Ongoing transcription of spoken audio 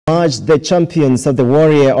emerged the champions of the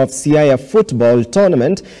Warrior of Siaya football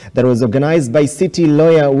tournament that was organized by City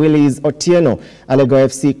lawyer Willis. Otieno.Alego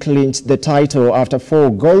FC clinched the title after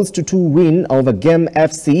 4-2 win over Game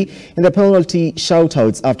FC in the penalty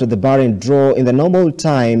shoutouts after the Barren draw in the normal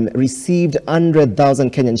time received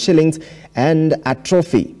 100,000 Kenyan shillings and a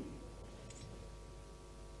trophy.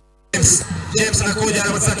 James anakuja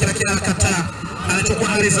anawasaki lakini anakataa. Anachukua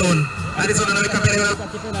Harrison anaweka mbele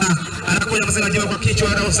anakuja msemaji kwa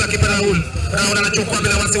kichwa anawasaki Raul anachukua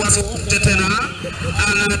bila wasiwasi tena.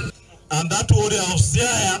 And that Warrior of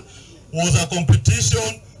Siaya was a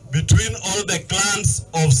competition between all the clans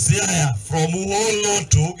of Siaya, from Uholo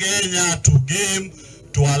to Kenya to Game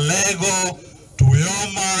to Alego to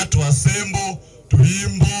Yoma to Asembo to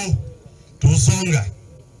Imbo to Songa.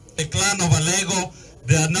 The clan of Alego,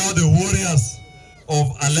 they are now the Warriors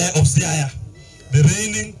of Siaya, the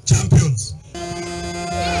reigning champions.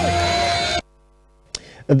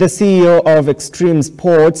 The CEO of Extreme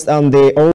Sports and the